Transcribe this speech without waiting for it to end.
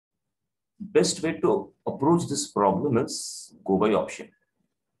Best way to approach this problem is go by option.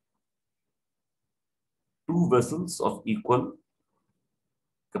 Two vessels of equal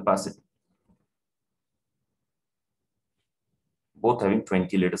capacity, both having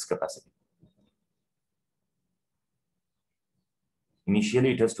 20 liters capacity.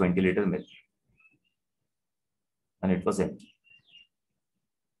 Initially, it has 20-liter milk and it was empty.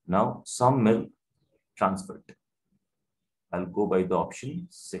 Now, some milk transferred. I'll go by the option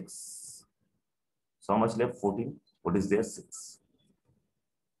 6. So, how much left? 14. What is there? 6.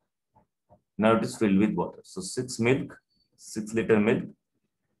 Now, it is filled with water. So, 6 milk, 6-liter milk,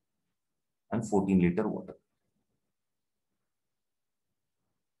 and 14-liter water.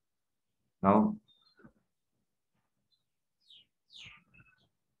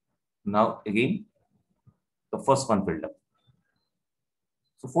 Now again, the first one filled up.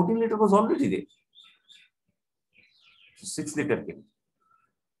 So 14-liter was already there. So 6-liter came.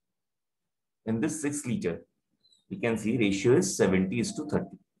 In this 6-liter, we can see ratio is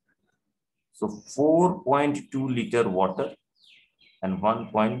 70:30. So 4.2-liter water and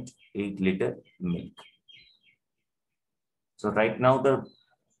 1.8-liter milk. So right now the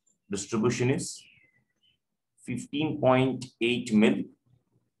distribution is 15.8 milk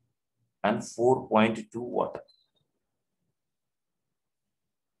and 4.2 water.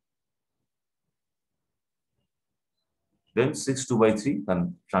 Then 6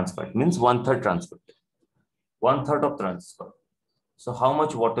 2/3 transferred, means 1/3 transferred. 1/3 of transfer. So how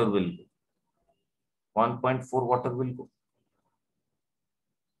much water will go? 1.4 water will go.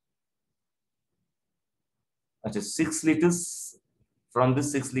 Actually, 6 liters from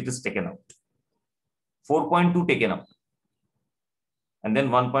this 6 liters taken out. 4.2 taken out. And then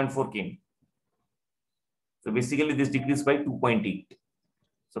 1.4 came. So basically this decreased by 2.8.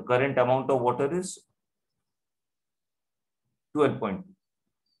 So current amount of water is 12.2.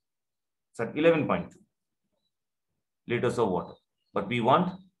 So 11.2 liters of water. But we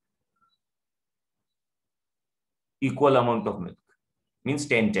want equal amount of milk. Means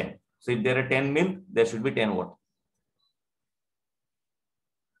 10-10. So if there are 10 milk, there should be 10 water.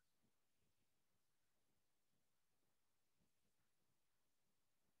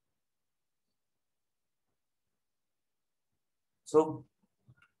 So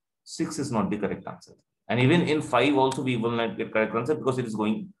 6 is not the correct answer. And even in 5 also we will not get correct answer because it is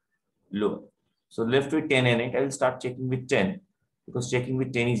going lower. So left with 10 and 8, I will start checking with 10 because checking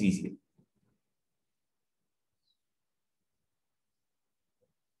with 10 is easier.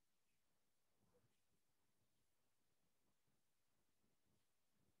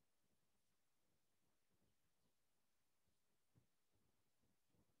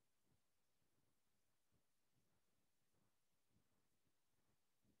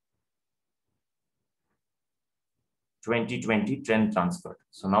 (2020) 10 transferred.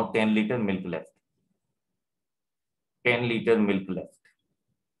 So now 10-liter milk left. 10-liter milk left.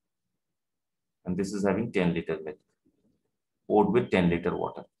 And this is having 10-liter milk. Poured with 10-liter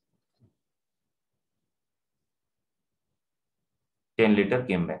water. 10-liter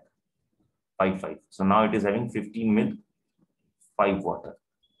came back. 5. So now it is having 15 milk, 5 water.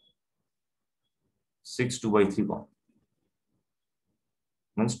 6 2/3 gone.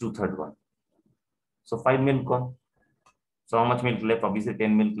 Means 2/3 gone. So 5 milk gone. So how much milk left? Obviously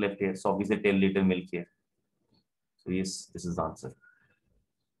 10 milk left here. So obviously 10-liter milk here. So yes, this is the answer.